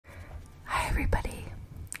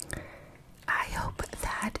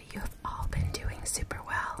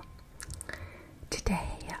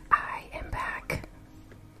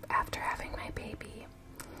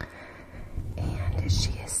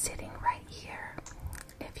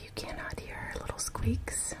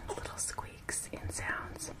squeaks in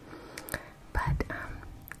sounds. But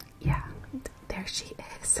yeah, there she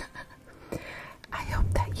is. I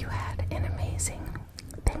hope that you had an amazing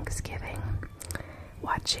Thanksgiving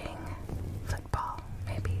watching football,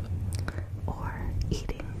 maybe, or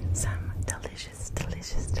eating some delicious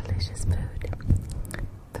food,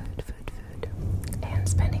 and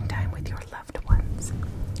spending time with your loved ones,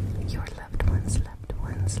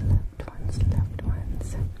 loved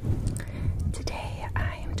ones. Today,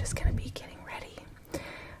 I am just going to be getting ready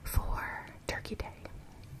for Turkey Day.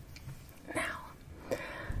 Now,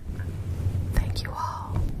 thank you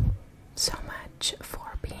all so much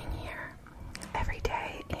for being here every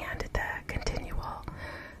day and the continual,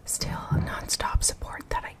 still non-stop support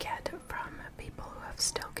that I get from people who have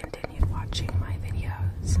still continued watching my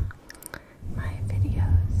videos.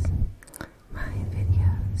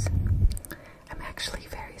 I'm actually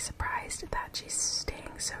very surprised that she's staying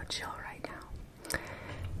so chill right now.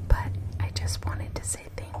 But I just wanted to say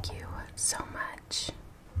thank you so much.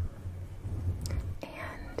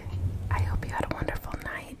 And I hope you had a wonderful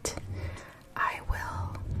night. I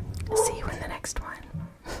will see you in the next one.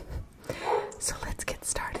 So let's get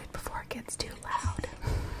started before it gets too loud.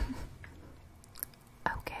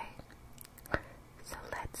 Okay, so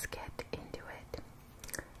let's get into it.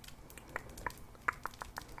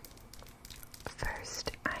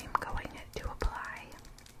 First, I'm going to apply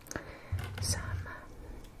some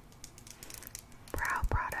brow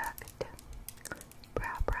product.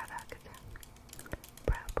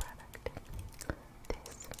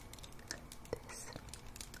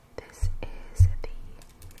 This is the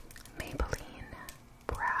Maybelline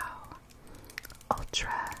Brow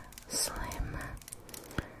Ultra Slim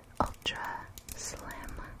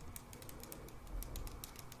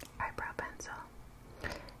eyebrow pencil,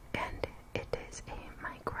 and it is a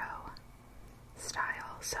micro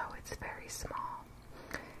style, so it's very small,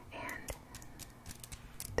 and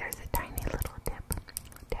there's a tiny little tip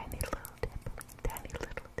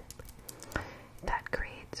that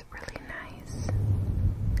creates really nice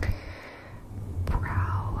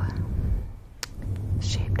brow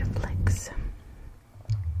shaped flicks,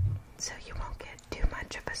 so you won't get too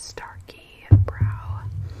much of a starky brow.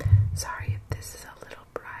 Sorry if this is a little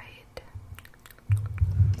bright.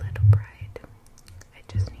 I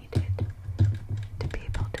just needed to be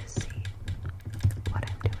able to see what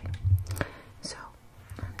I'm doing. So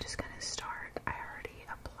I'm just gonna start. I already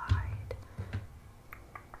applied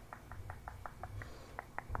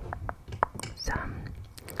some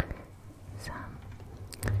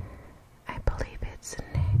I believe it's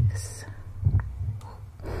NYX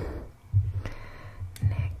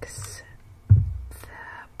the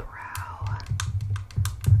brow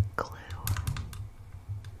glue.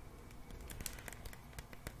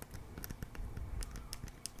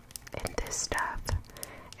 And this stuff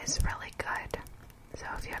is really good. So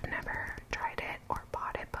if you have never tried it or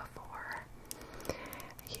bought it before,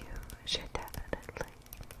 you should definitely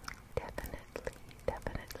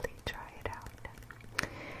try it out.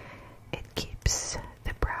 It keeps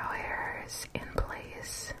the brow hairs in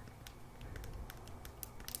place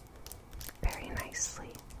very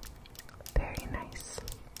nicely.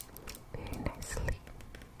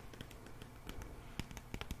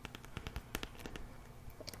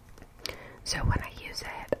 So when I use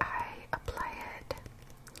it, I apply it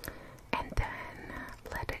and then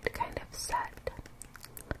let it kind of set,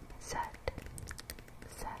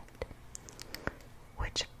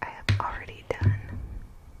 which I have already done.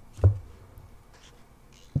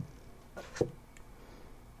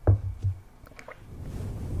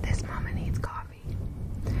 This mama needs coffee,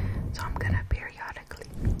 so I'm gonna periodically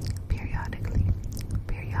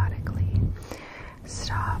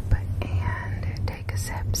stop and take a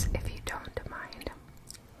sips if you don't mind.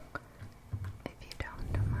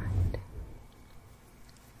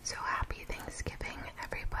 So happy Thanksgiving,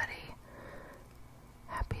 everybody.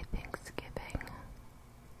 Happy Thanksgiving.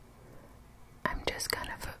 I'm just kind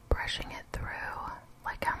of brushing it through,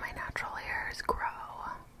 like how my natural hairs grow.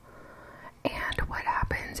 And what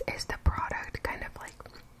happens is the product kind of like,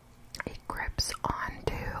 it grips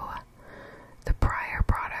onto the prior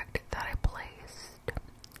product that I placed.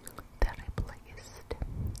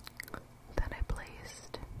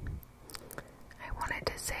 I wanted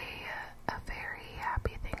to say a very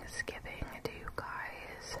happy Thanksgiving to you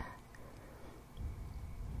guys.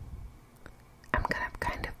 I'm gonna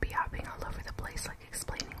kind of be hopping all over the place, like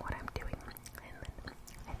explaining what I'm doing.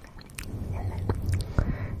 And then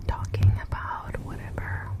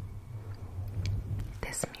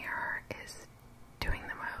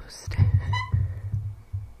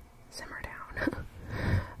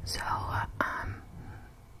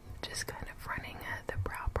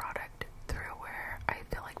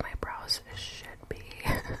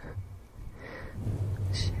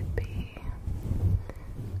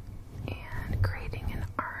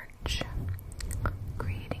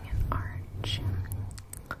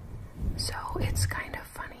it's kind of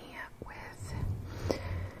funny with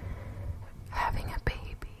having a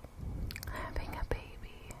baby.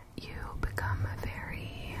 You become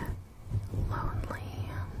very lonely,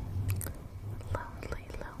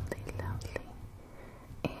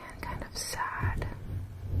 and kind of sad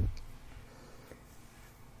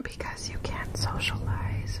because you can't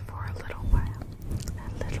socialize for a little while.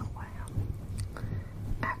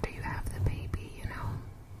 After you have the baby, you know.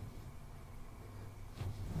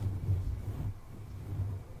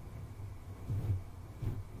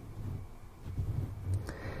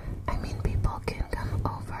 I mean, people can come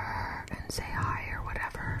over and say hi or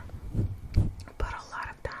whatever, but a lot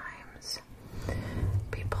of times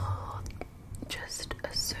people just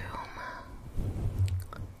assume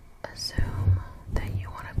that you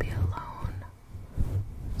want to be alone,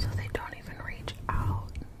 so they don't even reach out.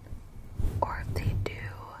 Or if they do,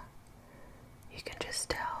 you can just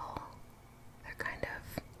tell they're kind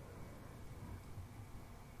of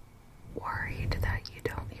worried that you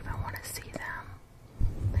don't even want to see them.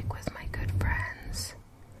 Like with my good friends,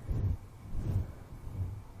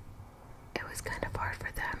 it was kind of hard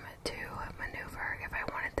for them to maneuver if I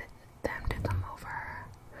wanted them to come over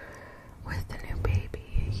with the new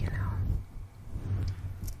baby, you know.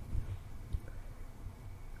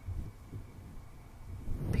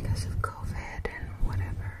 Because of COVID and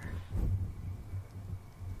whatever.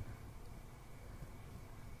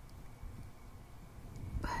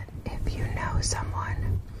 But if you know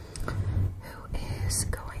someone who is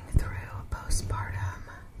going through postpartum,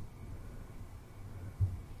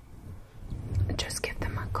 just give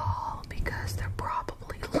them a call because they're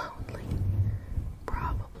probably lonely.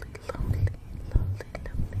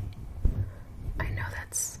 I know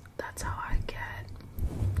that's how I get.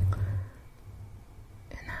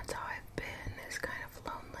 And that's how I've been, is kind of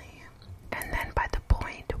lonely. And then by the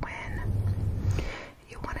point when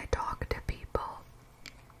you want to talk to people,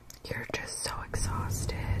 you're just so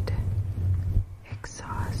exhausted.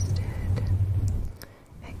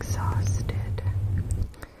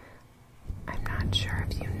 I'm not sure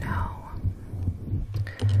if you know,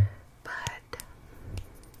 but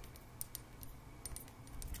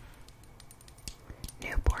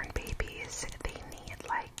newborn babies, they need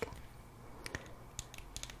like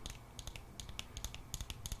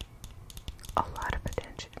a lot of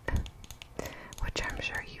attention, which I'm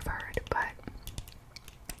sure you've heard, but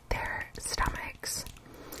their stomachs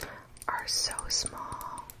are so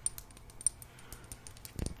small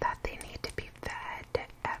that they need to be fed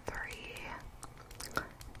every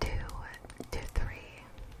 2 to 3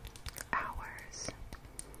 hours.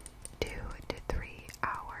 2 to 3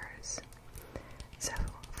 hours. So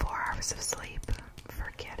 4 hours of sleep,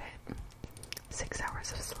 forget it. 6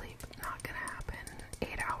 hours of sleep, not gonna happen.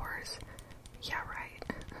 8 hours, yeah, right.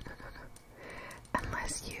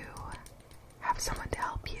 Unless you have someone to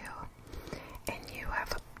help you and you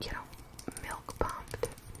have, milk pumped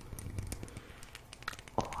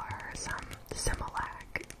or some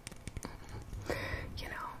Similac,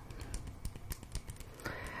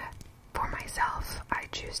 For myself, I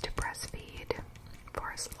choose to breastfeed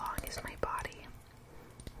for as long as my body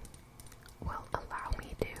will allow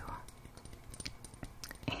me to.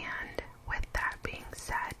 And with that being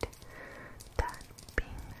said,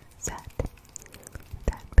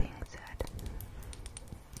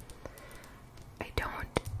 I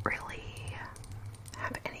don't really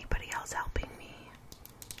have anybody else helping me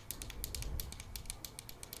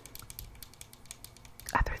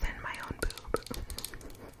other than my own boob.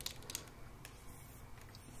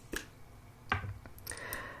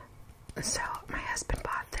 So my husband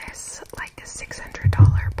bought this like a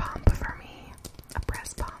 $600 pump for me, a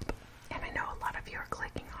breast pump, and I know a lot of you are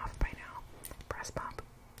clicking off by now. Breast pump,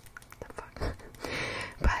 the fuck?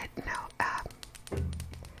 But no,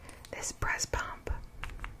 this breast pump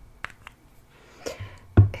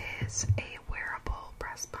is a wearable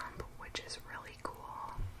breast pump, which is really cool.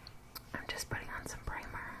 I'm just putting on some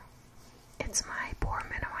primer. It's my pore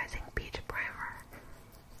minimizing peach primer.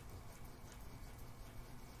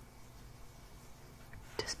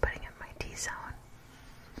 Just putting in my T-zone.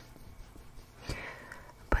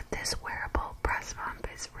 But this wearable breast pump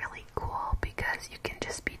is really cool because you can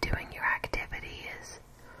just be doing your activities,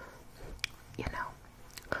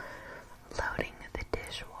 loading the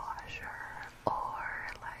dishwasher or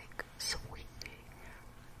like sweeping,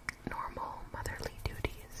 normal motherly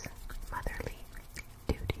duties.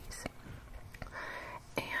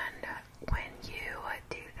 And when you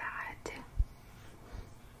do that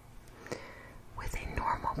with a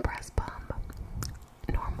normal breast pump,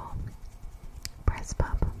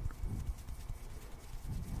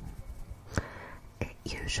 it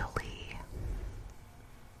usually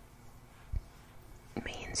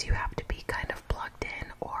means you have to be kind of plugged in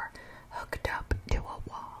or hooked up to a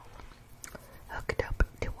wall. Hooked up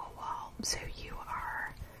to a wall, so you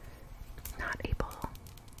are not able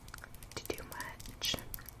to do much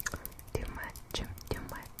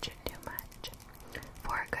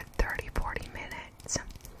for a good 30-40 minutes,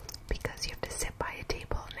 because you have to sit by a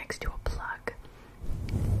table next to a plug,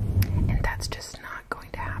 and that's just not going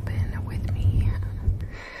to happen with me.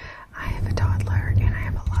 I have a toddler and I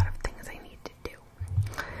have a lot of things I need to do.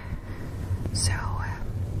 So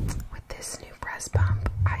with this new breast pump,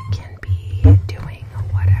 I can be doing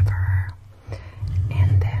whatever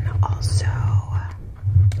and then also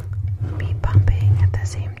be pumping at the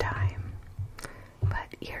same time.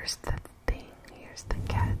 But here's the thing, here's the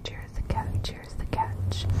catch, here's the catch, here's the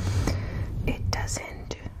catch. It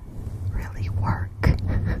doesn't really work.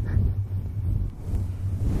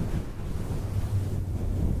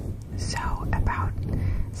 So about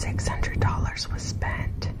 $600 was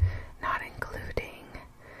spent, not including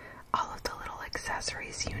all of the little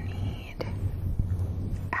accessories you need,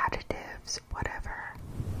 additives, whatever.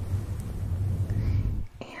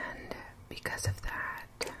 And because of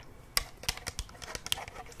that,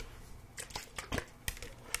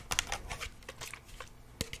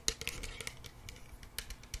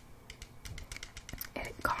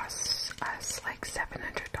 it costs us like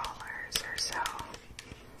 $700 or so.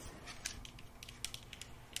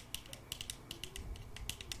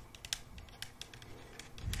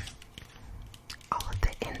 All of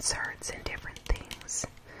the inserts and different things.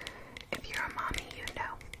 If you're a mommy, you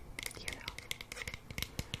know.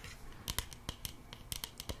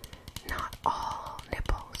 Not all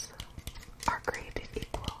nipples are created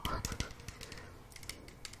equal.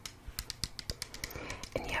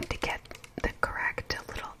 And you have to get the correct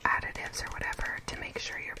little additives or whatever to make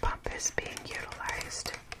sure your pump is being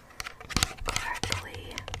utilized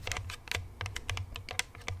correctly.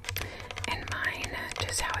 And mine,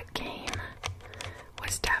 just how it came,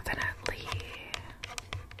 was definitely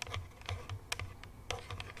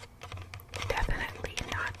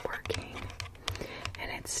not working,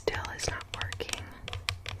 and it still is not working.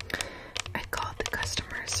 I called the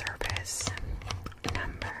customer service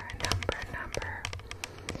number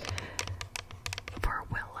for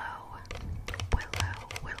Willow,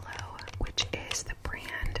 which is the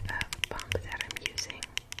brand of pump that I'm using.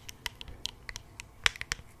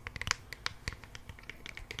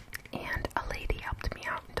 And a lady helped me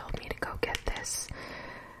out and told me to go get this,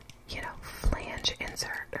 flange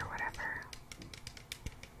insert or whatever.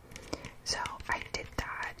 So I did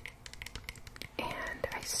that, and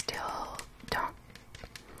I still don't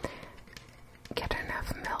get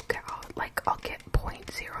enough milk out. Like, I'll get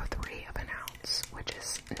 0.03 of an ounce, which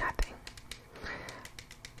is nothing.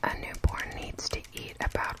 A newborn needs to eat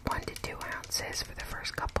about 1 to 2 ounces for the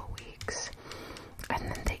first couple weeks, and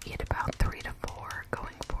then they eat about 3 to 4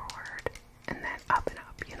 going forward, and then up and up,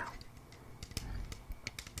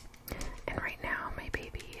 And right now, my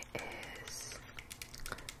baby is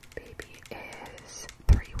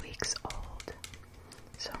 3 weeks old,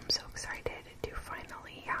 so I'm so excited to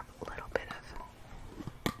finally have a little bit of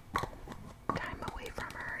time away from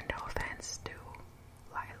her. No offense to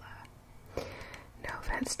Lila. No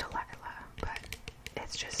offense to Lila, but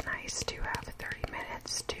it's just nice to have 30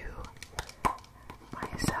 minutes to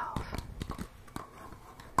myself.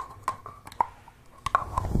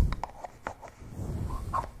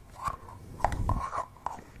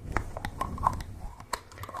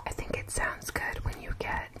 I think it sounds good when you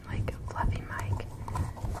get like a fluffy mic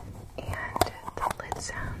and the lid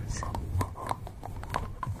sounds.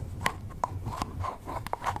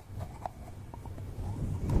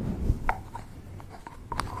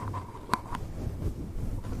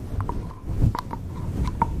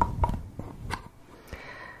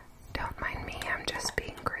 Don't mind me, I'm just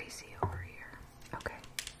being crazy over here. Okay,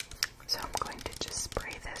 so I'm going to just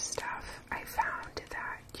spray this stuff. I found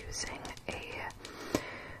that using a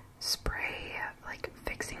spray, like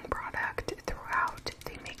fixing product throughout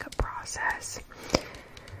the makeup process,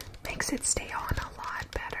 makes it stay on a lot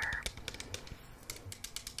better.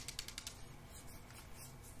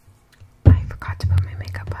 I forgot to put my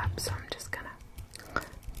makeup up, so I'm just gonna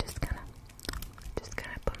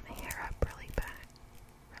put my hair up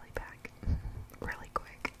really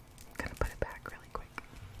quick. Gonna put it back really quick.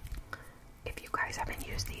 If you guys haven't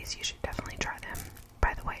used these, you should definitely try them.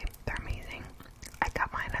 By the way, they're amazing. I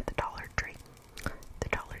got mine at the Dollar Tree.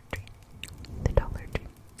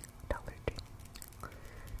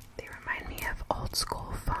 They remind me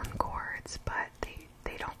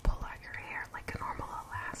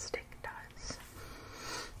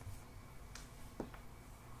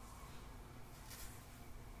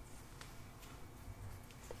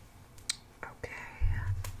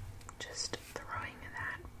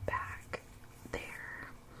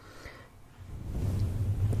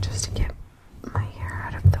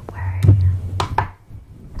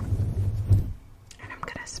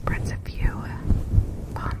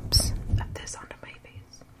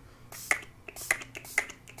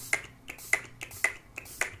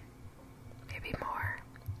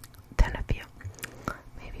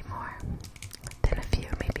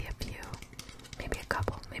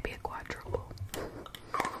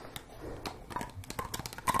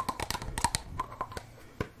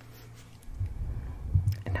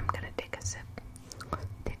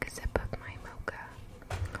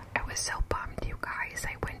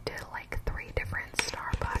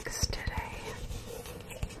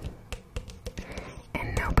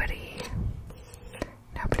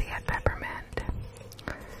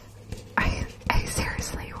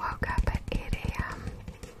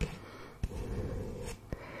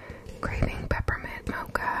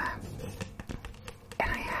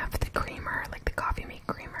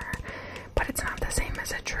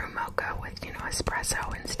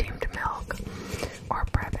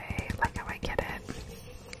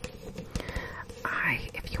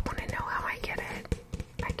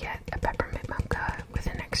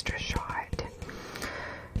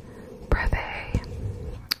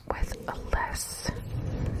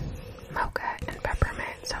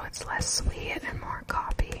sweet and more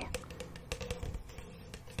coffee.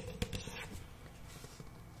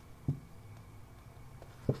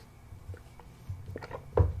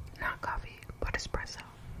 Not coffee, but espresso.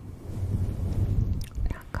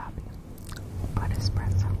 Not coffee, but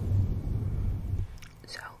espresso.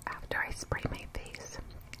 So after I spray my face,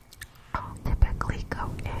 I'll typically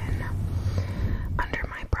go in under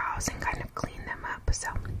my brows and kind of clean them up. So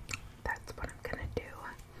that's what I'm gonna do.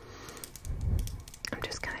 I'm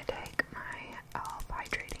just gonna take my elf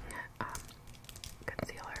hydrating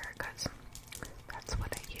concealer because that's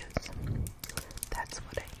what I use. That's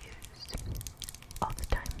what I use all the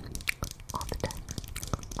time, all the time,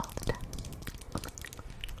 all the time.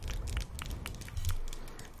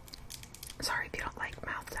 Sorry if you don't like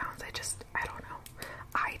mouth sounds. I don't know.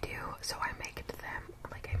 I do, so I make it to them.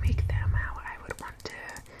 Like I make them how I would want to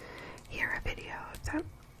hear a video.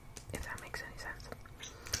 If that makes any sense.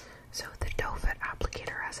 So the doe foot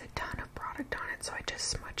applicator has a ton of product on it, so I just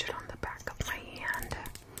smudge it on the back of my hand.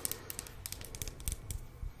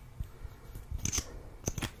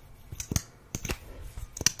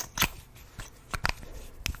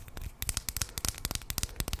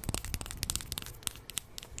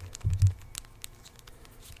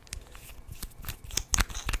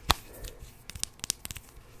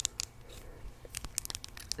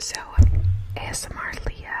 So, ASMR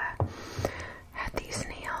Leah had these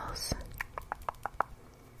nails.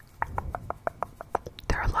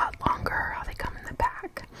 They're a lot longer how they come in the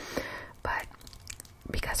back, but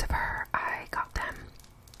because of her, I got them,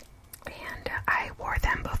 and I wore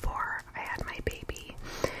them before I had my baby.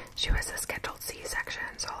 She was a scheduled C-section,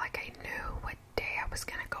 so like I knew what day I was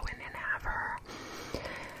gonna go in and have her.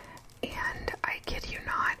 And I kid you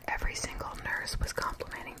not, every single nurse was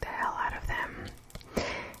complimenting the hell out of them.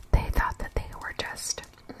 They thought that they were just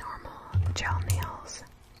normal gel nails.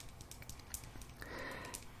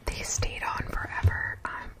 They stayed on forever.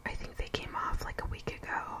 I think they came off like a week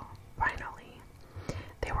ago, finally.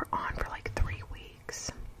 They were on for like 3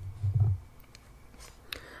 weeks.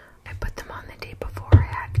 I put them on the day before I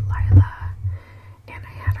had Lila, and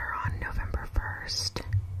I had her on November 1st.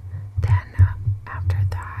 Then after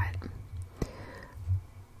that,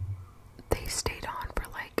 they stayed on for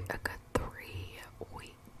like a good 3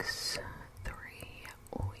 weeks. 3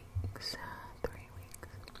 weeks. 3 weeks.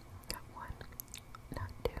 Not 1, not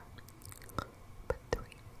 2, but 3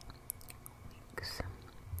 weeks.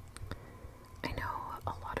 I know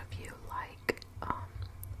a lot of you like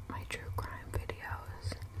my true crime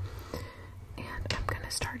videos, and I'm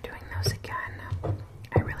gonna start doing those again.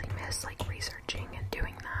 I really miss like researching and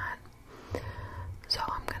doing that. So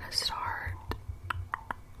I'm gonna start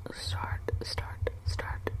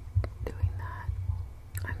doing that.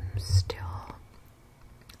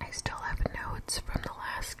 I still have notes from the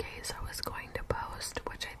last case I was going to post,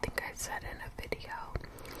 which I think I said in a video.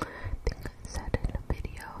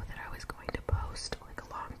 That I was going to post like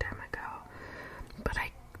a long time ago, but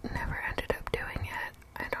I never ended up doing it.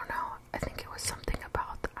 I don't know. I think it was something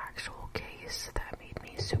about the actual case that made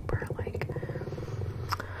me super like,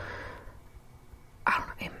 I don't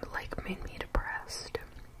know, it like made me depressed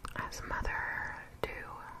as a mother to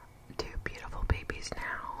two beautiful babies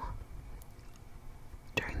now.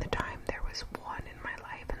 During the time there was one in my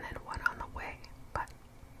life and then one on the way, but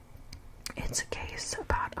it's a case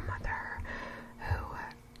about a mother who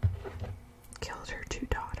killed her 2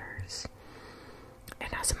 daughters.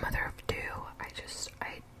 And as a mother of 2,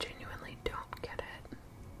 I genuinely don't get it.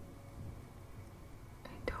 I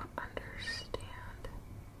don't understand.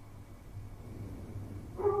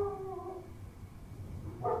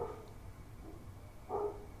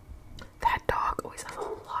 That dog always has a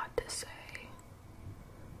lot to say.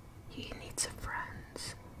 He needs some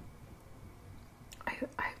friends.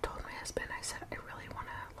 I've told my husband, I said, I really want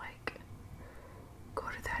to, like, go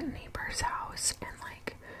to that neighbor's house and,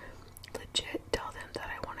 like, legit tell them that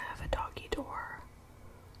I want to have a doggy door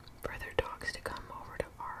for their dogs to come over to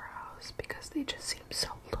our house because they just seem so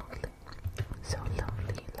lonely. So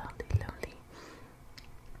lonely, lonely, lonely.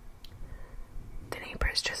 The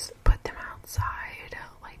neighbors just put them outside,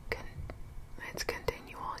 like, it's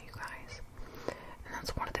continual, you guys. And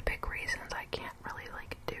that's one of the big reasons I can't really,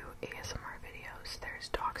 like, do ASMR videos. There's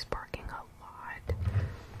dogs barking a lot.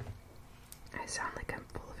 I sound like I'm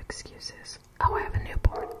full of excuses. Oh, I have a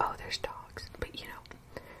newborn. Oh, there's dogs. But, you know,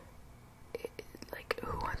 like,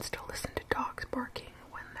 who wants to listen to dogs barking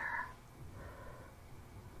when they're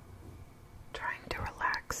trying to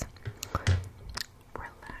relax?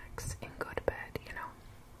 Relax and go to bed, you know?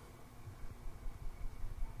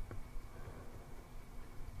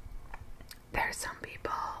 There's some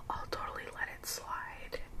people, I'll totally let it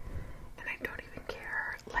slide, and I don't even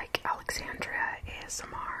care. Like Alex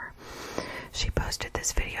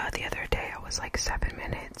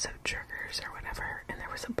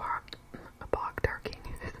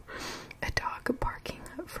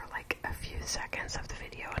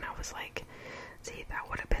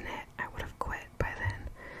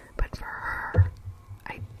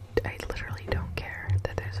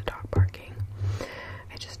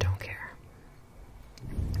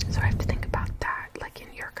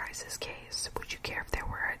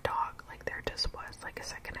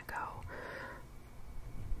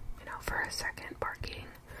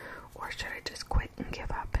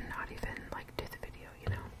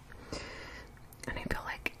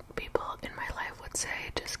would say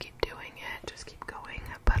just keep doing it, just keep going.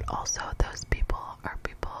 But also those people are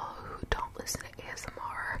people who don't listen to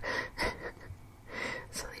ASMR.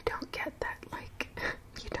 So they don't get that, like,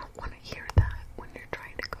 you don't want to hear that when you're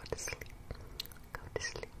trying to go to sleep. Go to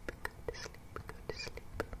sleep, go to sleep, go to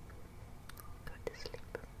sleep, go to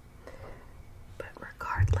sleep. But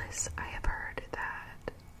regardless, I have heard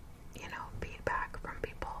that, you know, feedback from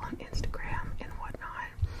people on Instagram and whatnot,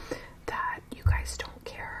 that you guys don't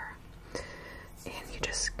care and you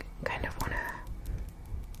just kind of want to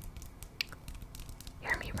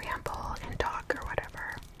hear me ramble and talk or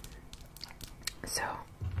whatever. So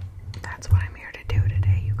that's what I'm here to do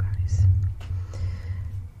today, you guys.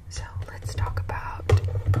 So let's talk about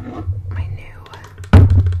my new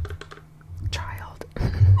child.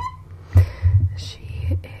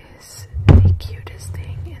 She is the cutest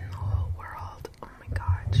thing in the whole world. Oh my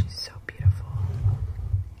god, she's so beautiful.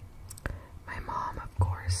 My mom, of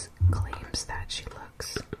course, claims that she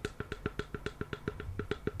looks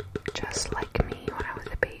just like me when I was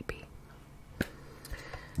a baby.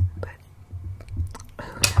 But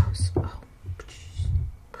who knows? Oh,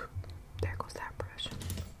 there goes that brush.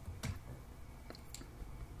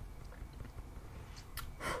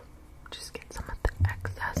 Just get some of the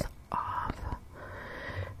excess off.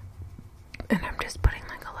 And I'm just putting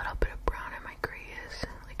like a little bit of brown in my crease,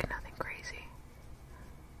 like nothing crazy.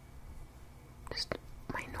 Just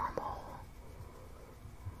my normal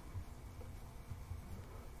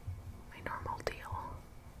deal.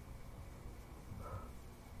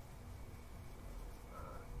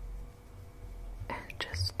 And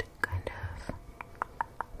just kind of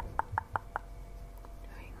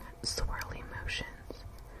doing swirly motions.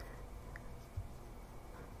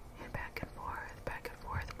 And back and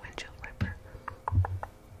forth, windshield wiper.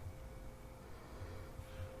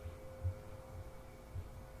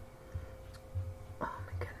 Oh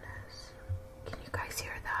my goodness. Can you guys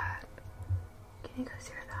hear that? Can you guys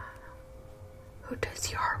hear that? Who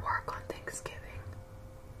does yard work on Thanksgiving?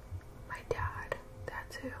 My dad.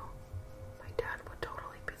 That's who. My dad would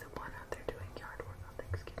totally be the one out there doing yard work on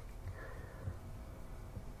Thanksgiving.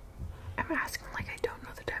 I'm asking like I don't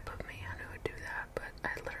know the type of man who would do that, but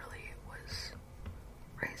I literally was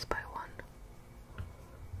raised by one.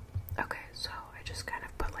 Okay, so I just kind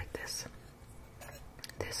of put like this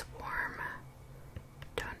warm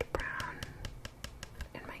toned brown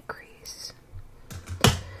in my crease.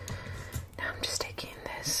 Now I'm just taking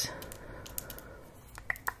this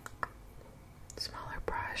smaller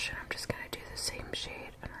brush and I'm just going to do the same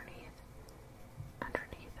shade underneath,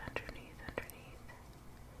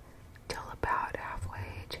 till about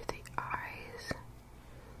halfway to the eyes.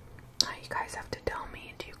 Now you guys have to tell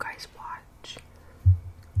me, do you guys watch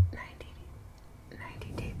 90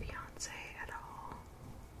 Day Fiancé at all?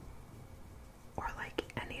 Or like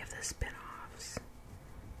any of the spin-offs?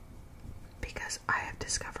 Because I have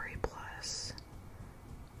Discovery Plus,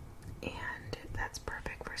 and that's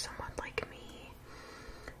perfect for someone like me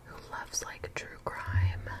who loves like true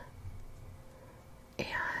crime and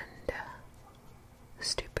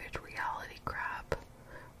stupid reality crap,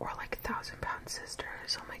 or like 1,000 Pound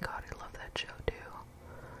Sisters. Oh my god, I love that show too.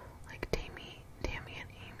 Like Tammy and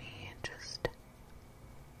Amy, and just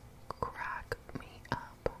crack me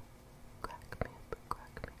up.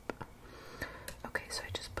 Okay, so I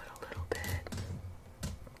just put a little bit.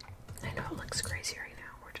 I know it looks crazy right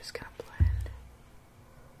now. We're just gonna blend.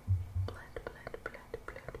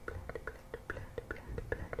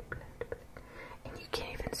 And you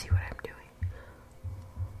can't even see what I'm doing.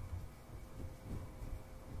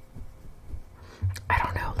 I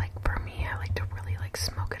don't know, like for me, I like to really like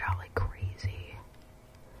smoke it out like crazy.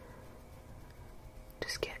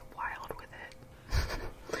 Just get wild with it.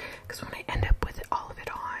 Because when I end up with all of it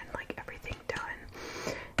on, like everything done,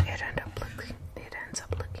 it ends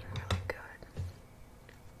up looking really good.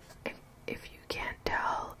 If you can't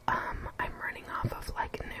tell, I'm running off of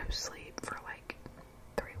like no sleep for like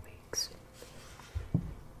 3 weeks.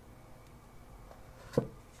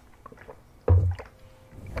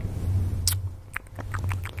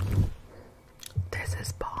 This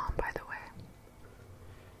is bomb, by the way.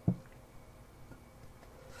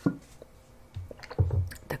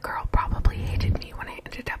 The girl probably hated me when I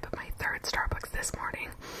ended up at my third Starbucks this morning.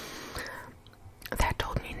 That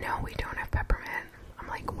told me, no, we don't have peppermint. I'm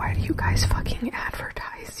like, why do you guys fucking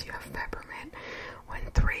advertise you have peppermint when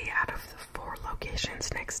 3 out of the 4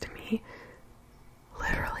 locations next to me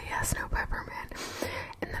literally has no peppermint?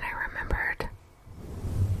 And then I remembered,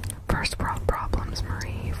 first world problems,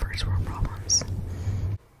 Marie, first world problems.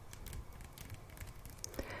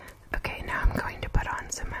 Okay, now I'm going to put on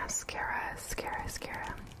some mascara.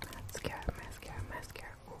 Mascara.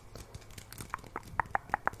 Ooh.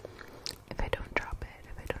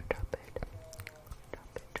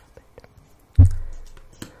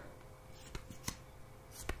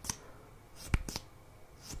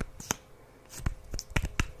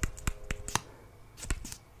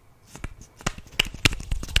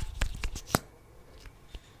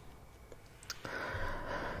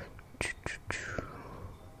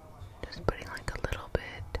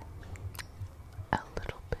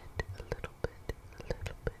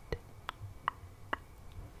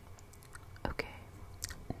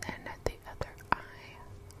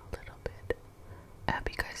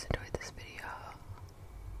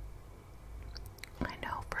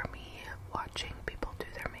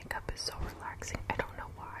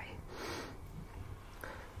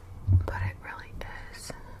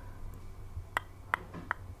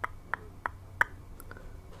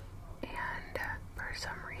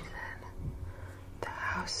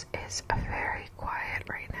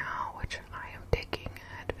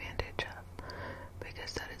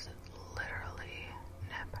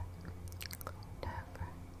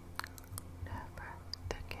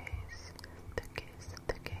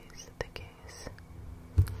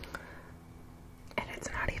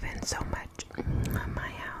 happen so much in my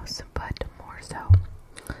house, but more so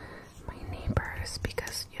my neighbors,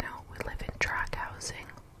 because, you know, we live in tract housing.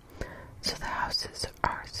 So the houses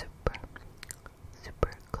are super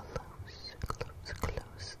close.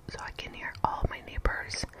 So I can hear all my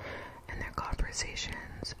neighbors and their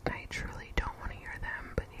conversations. And I truly don't want to hear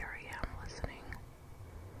them, but here I am listening.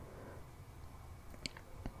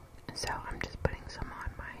 So I'm just putting some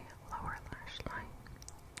on my lower lash line.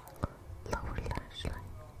 Lower lash line.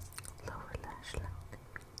 Lower lash line.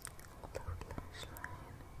 Lower lash line.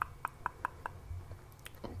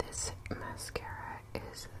 And this mascara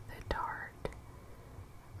is the Tarte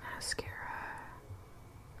mascara.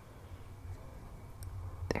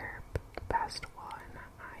 Their best one,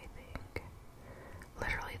 I think.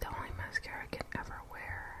 Literally the only mascara I can ever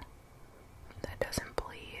wear that doesn't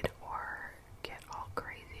bleed or get all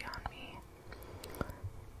crazy on me.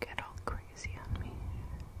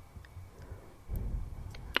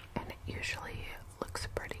 And it usually looks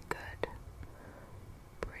pretty good.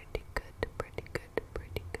 Pretty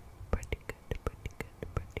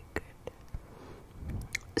good.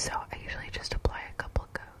 So I usually just apply a couple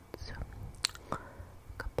coats.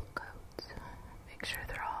 Make sure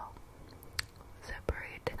they're all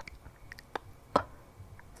separated.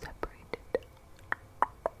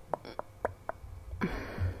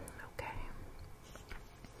 Okay.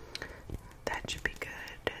 That should be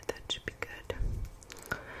good.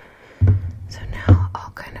 So now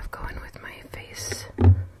I'll kind of go in with my face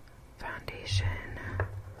foundation.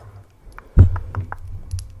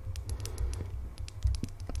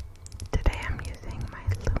 Today I'm using my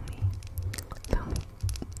Lumi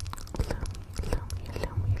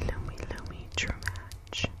True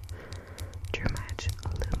Match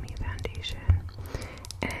Lumi foundation.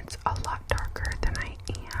 And it's a lot darker than I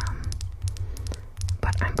am,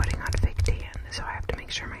 but I'm putting on fake tan, so I have to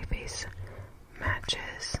make sure my face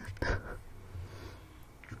matches.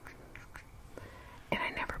 And I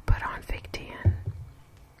never put on fake tan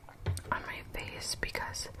on my face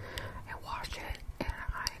because I wash it and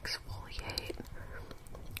I exfoliate,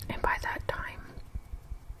 and by that time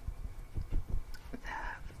the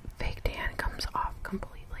fake tan comes off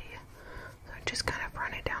completely. So I just kind of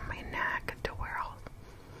run it down my neck to where I'll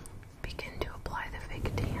begin to apply the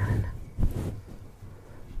fake tan.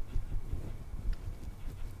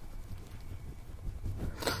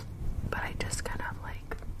 But I just kind of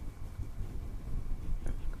like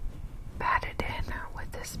pat it in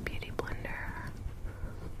with this beauty blender.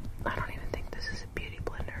 I don't even think this is a beauty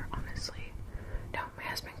blender, honestly. No, my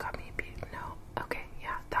husband got me a beauty. No, okay,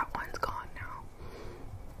 yeah, that one's gone now.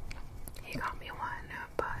 He got me one,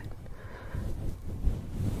 but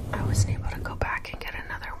I wasn't able to go back and get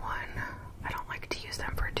another one. I don't like to use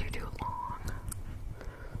them for too long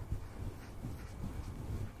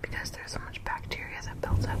because there's so much bacteria that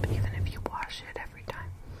builds up even if you wash it every time.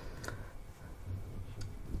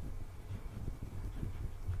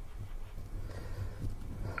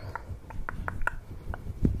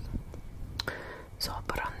 So I'll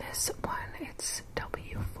put on this one, it's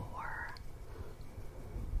W4.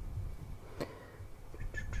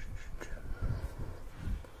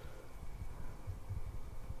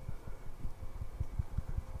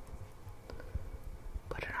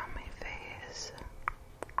 Put it on my face.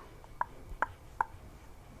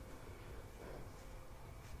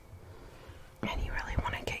 And you really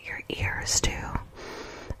want to get your ears too.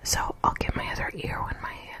 So I'll get my other ear when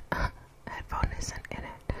my headphone isn't in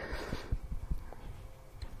it.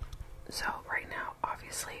 So right now,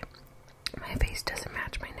 obviously, my face doesn't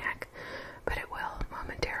match my neck, but it will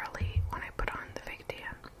momentarily when I put on the fake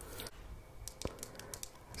tan.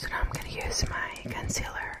 So now I'm going to use my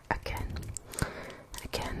concealer again,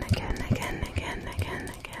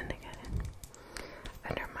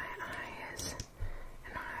 under my eyes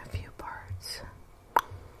and on a few parts.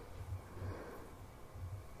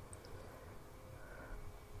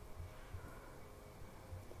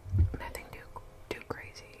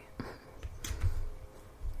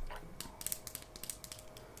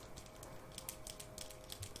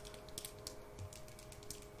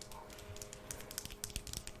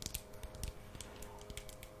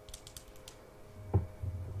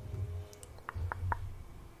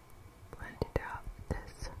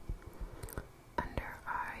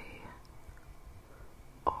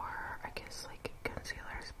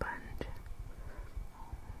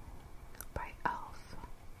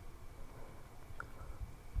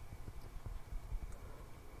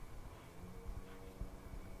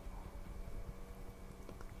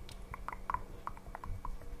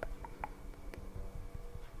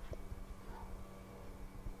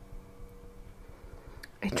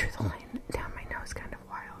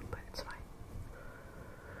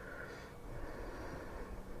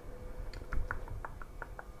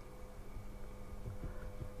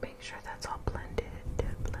 make sure that's all blended.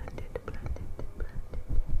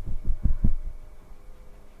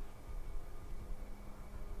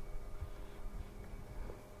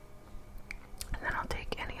 And then I'll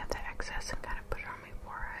take any of the excess and kind of put it on my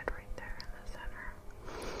forehead right there in the center.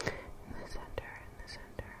 In the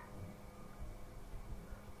center.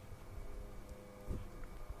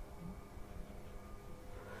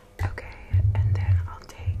 Okay, and then I'll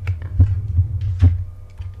take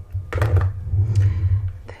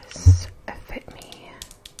this Fit Me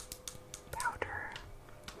powder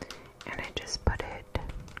and I just put it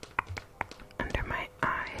under my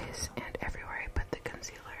eyes and everywhere I put the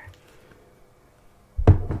concealer.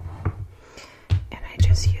 And I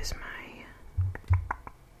just use my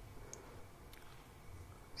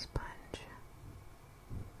sponge.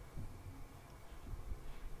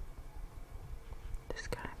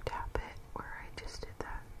 Just kind of tap it where I just did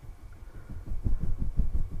that.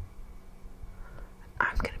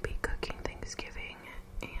 I'm gonna be cooking Thanksgiving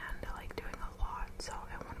and I like doing a lot, so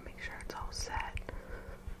I want to make sure it's all set.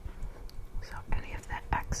 So any of the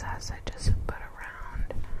excess I just put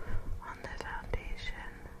around on the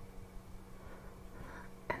foundation.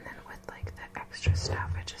 And then with like the extra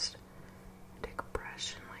stuff, I just take a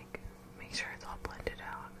brush and like make sure it's all blended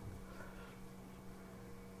out.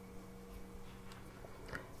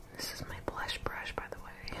 This is my blush brush, by the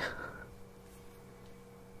way.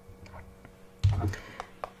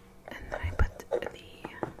 And then I put the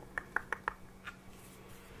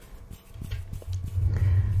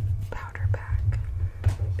powder back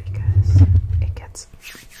because it gets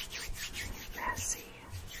messy.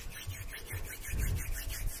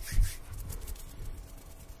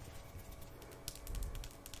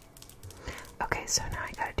 Okay, so now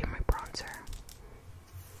I gotta do my bronzer.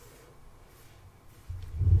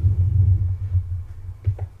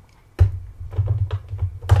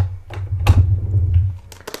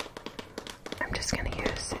 I'm just gonna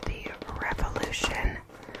use the Revolution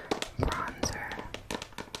bronzer.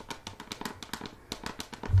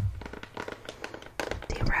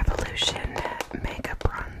 The Revolution Mega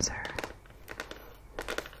Bronzer.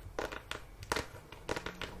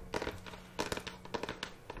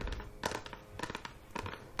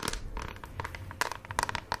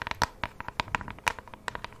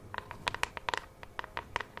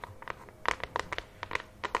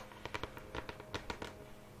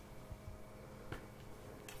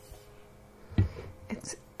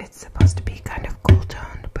 It's supposed to be kind of cool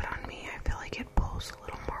toned, but on me I feel like it pulls a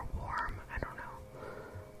little more warm. I don't know.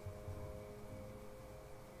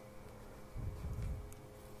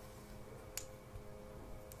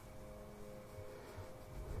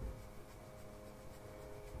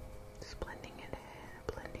 Just blending it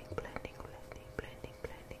in, blending. Blend.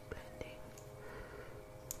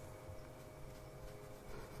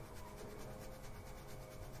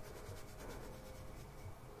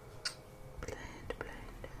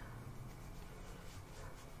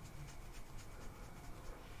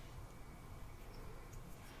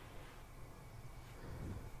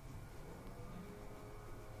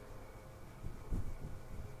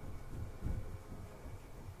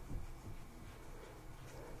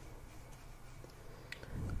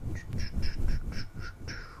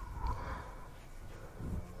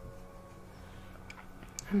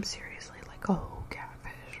 I'm seriously like a whole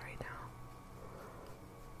catfish right now.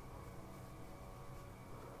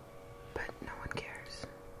 But no one cares.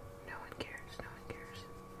 No one cares.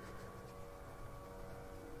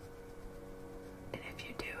 And if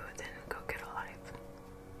you do, then go get a life.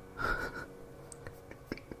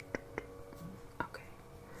 Okay.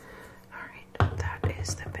 Alright, that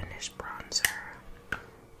is the finished bronzer.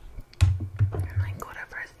 And like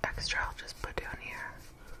whatever is extra, I'll just put down here.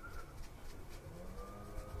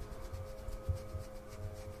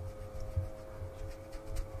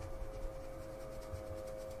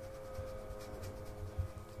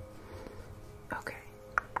 Okay.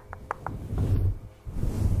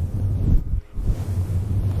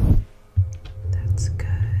 That's good.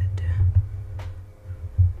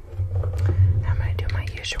 Now I'm going to do my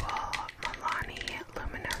usual Milani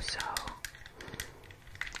Luminoso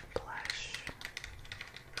blush.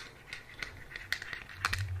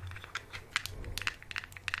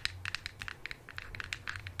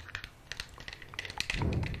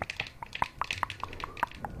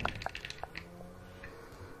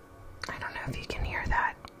 I don't know if you can hear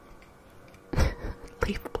that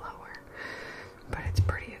leaf blower, but it's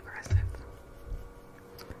pretty aggressive.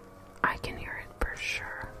 I can hear it for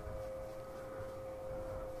sure.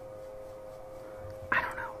 I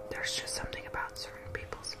don't know, there's just something about certain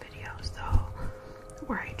people's videos though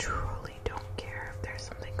where I truly don't care if there's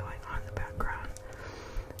something going on in the background.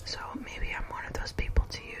 So maybe I'm one of those people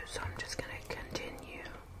to you, so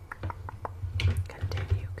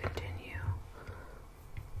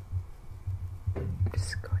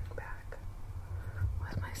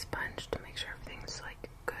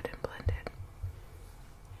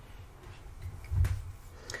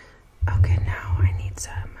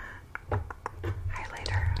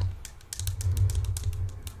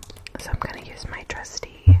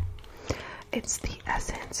It's the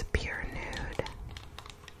Essence Pure Nude.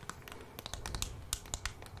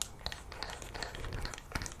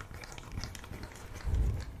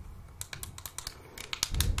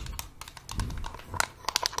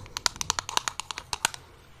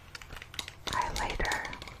 Highlighter.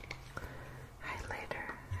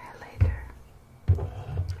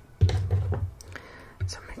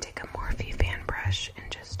 So I'm going to take a Morphe fan brush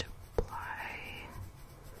and just apply,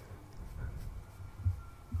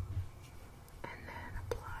 and then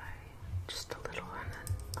apply just a little on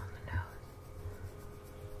the nose,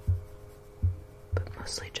 but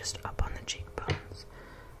mostly just up on the cheekbones.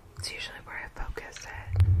 It's usually where I focus it.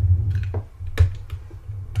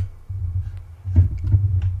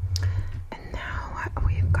 And now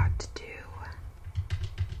we've got to do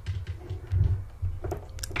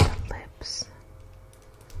the lips.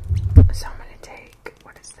 So I'm going to take,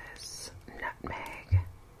 what is this, nutmeg,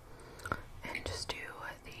 and just do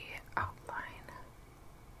the outline.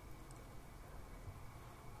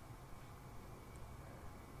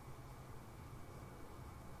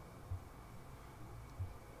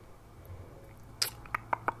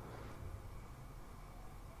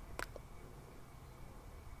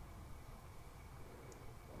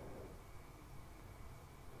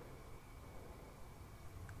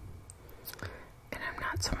 And I'm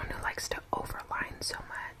not someone who likes to overline so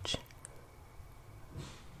much.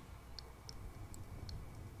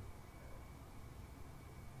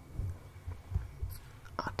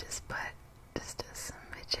 I'll just put just a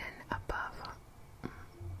smidgen above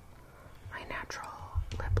my natural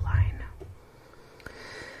lip line.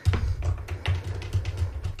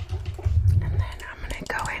 And then I'm going to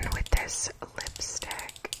go in with this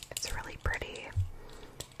lipstick. It's really pretty.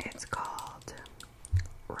 It's called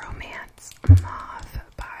Romance Mauve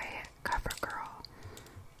by CoverGirl.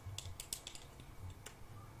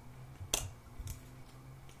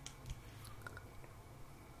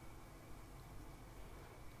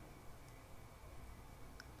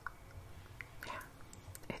 Yeah,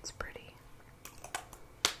 it's pretty.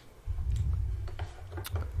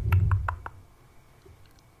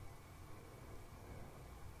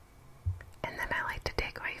 And then I like to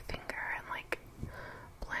take my finger and like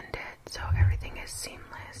blend it so everything is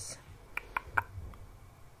seamless.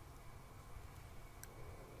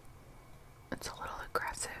 It's a little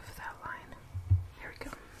aggressive, that line. Here we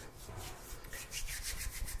go.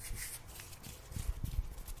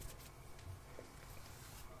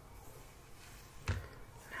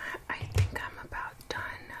 I think I'm about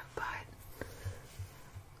done, but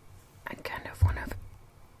I kind of want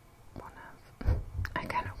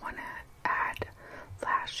to add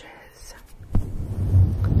lashes.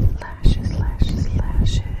 Lashes.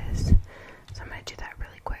 So I'm going to do that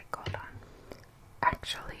really quick. Hold on.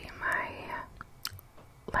 Actually, my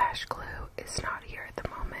lash glue is not here at the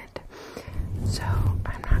moment, so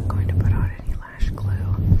I'm not going to put on any lash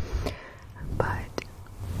glue. But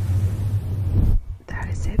that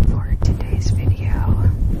is it for today's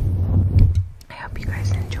video. I hope you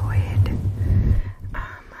guys enjoyed.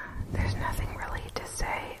 There's nothing really to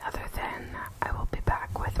say other than I will be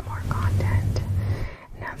back with more content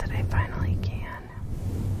now that I finally can.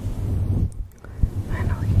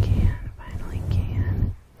 Finally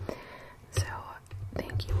can. So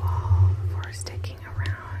thank you all for sticking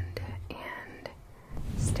around and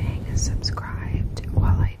staying subscribed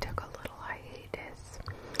while I took a little hiatus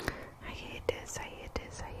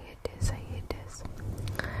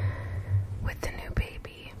with the new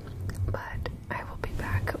baby. But I will be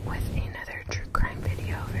back with another true crime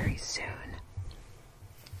video very soon.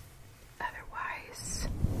 Otherwise,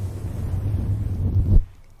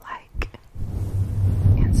 like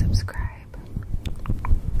and subscribe.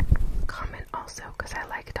 Comment also, because I